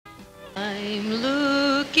I'm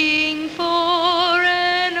looking for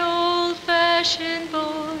an old-fashioned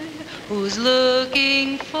boy who's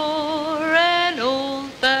looking for an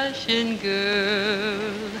old-fashioned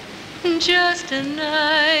girl. Just a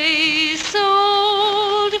nice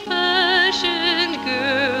old-fashioned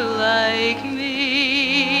girl like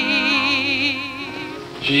me.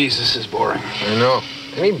 Jeez, this is boring. I know.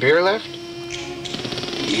 Any beer left?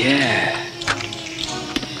 Yeah.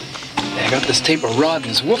 I got this tape of Rod and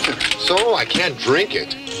his woofer. So, I can't drink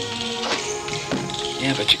it.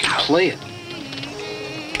 Yeah, but you can play it.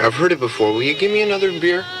 I've heard it before. Will you give me another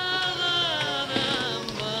beer?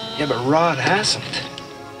 Yeah, but Rod hasn't.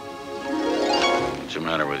 What's the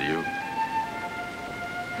matter with you?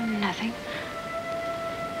 Nothing.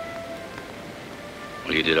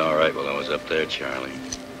 Well, you did all right while I was up there, Charlie.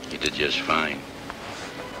 You did just fine.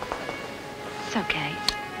 It's okay.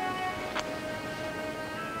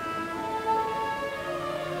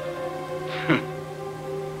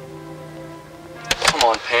 Come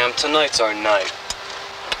on, Pam. Tonight's our night.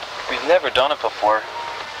 We've never done it before.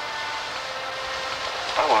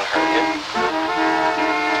 I won't hurt you.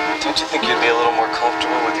 Don't you think you'd be a little more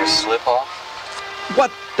comfortable with your slip off?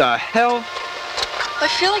 What the hell? I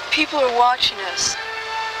feel like people are watching us.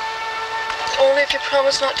 Only if you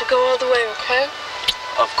promise not to go all the way, okay?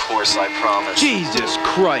 Of course I promise. Jesus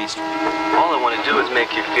Christ. All I want to do is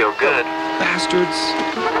make you feel good. Bastards.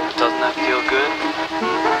 Doesn't that feel good?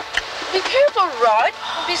 Be careful, Rod.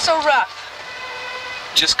 Don't be so rough.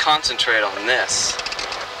 Just concentrate on this.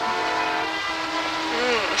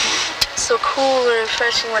 So cool and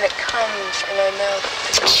refreshing when it comes in our mouth.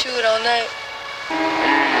 I can chew it all night.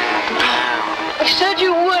 I said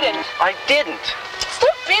you wouldn't. I didn't.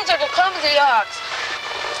 Stop being such a clumsy ox.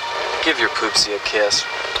 Give your poopsie a kiss.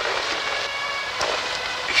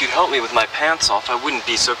 If you'd help me with my pants off, I wouldn't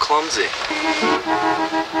be so clumsy.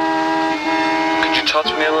 Could you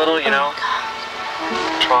touch me a little, you know?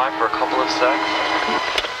 Try for a couple of seconds.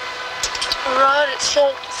 Rod, it's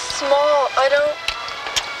so small. I don't...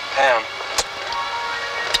 Pam,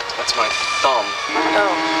 that's my thumb.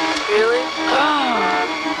 Oh, really?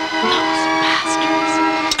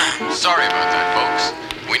 Sorry about that, folks.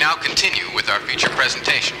 We now continue with our feature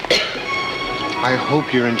presentation. I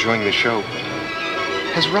hope you're enjoying the show.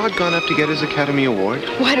 Has Rod gone up to get his Academy Award?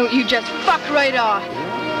 Why don't you just fuck right off?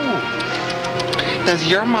 Does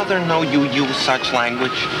your mother know you use such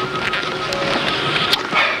language?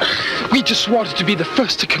 We just wanted to be the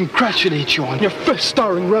first to congratulate you on your first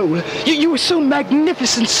starring role. You were so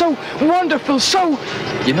magnificent, so wonderful, so...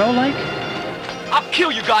 You know, like... I'll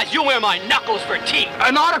kill you guys. You'll wear my knuckles for teeth.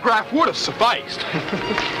 An autograph would have sufficed.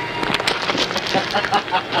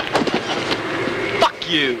 Fuck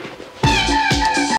you.